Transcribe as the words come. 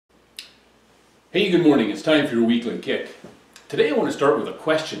Hey, good morning. It's time for your weekly kick. Today I want to start with a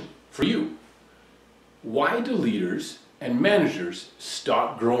question for you. Why do leaders and managers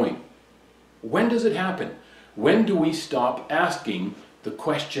stop growing? When does it happen? When do we stop asking the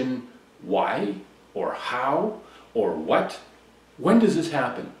question why or how or what? When does this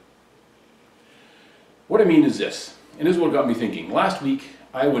happen? What I mean is this, and this is what got me thinking. Last week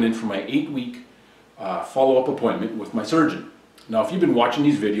I went in for my 8-week follow-up appointment with my surgeon. Now, if you've been watching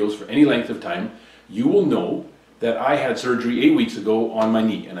these videos for any length of time, you will know that I had surgery 8 weeks ago on my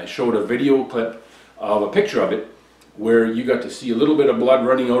knee, and I showed a video clip of a picture of it where you got to see a little bit of blood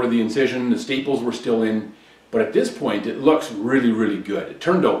running out of the incision. The staples were still in, but at this point it looks really, really good. It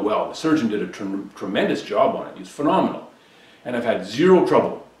turned out well. The surgeon did a tremendous job on it. He was phenomenal, and I've had zero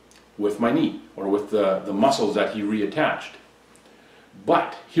trouble with my knee or with the muscles that he reattached.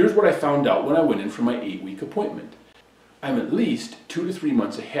 But here's what I found out when I went in for my 8-week appointment. I'm at least 2 to 3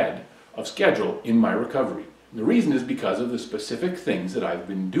 months ahead of schedule in my recovery. And the reason is because of the specific things that I've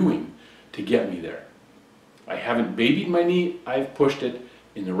been doing to get me there. I haven't babied my knee, I've pushed it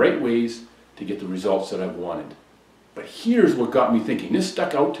in the right ways to get the results that I've wanted. But here's what got me thinking. This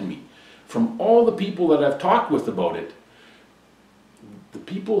stuck out to me. From all the people that I've talked with about it, the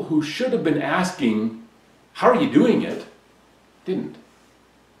people who should have been asking, how are you doing it, didn't.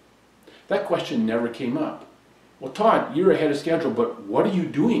 That question never came up. Well, Todd, you're ahead of schedule, but what are you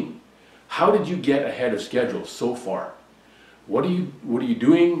doing? How did you get ahead of schedule so far? What are you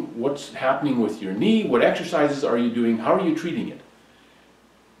doing? What's happening with your knee? What exercises are you doing? How are you treating it?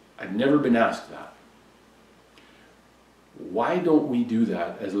 I've never been asked that. Why don't we do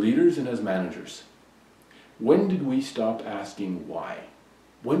that as leaders and as managers? When did we stop asking why?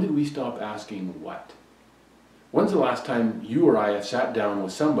 When did we stop asking what? When's the last time you or I have sat down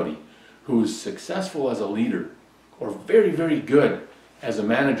with somebody who's successful as a leader or very, very good as a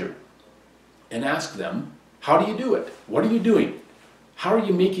manager and ask them, how do you do it? What are you doing? How are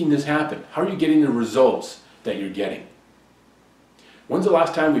you making this happen? How are you getting the results that you're getting? When's the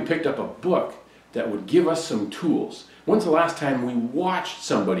last time we picked up a book that would give us some tools? When's the last time we watched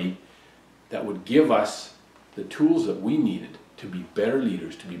somebody that would give us the tools that we needed to be better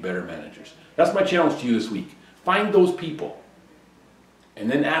leaders, to be better managers? That's my challenge to you this week. Find those people and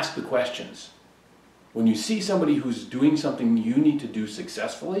then ask the questions. When you see somebody who's doing something you need to do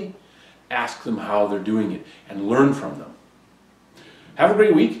successfully, ask them how they're doing it and learn from them. Have a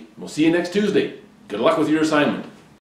great week. We'll see you next Tuesday. Good luck with your assignment.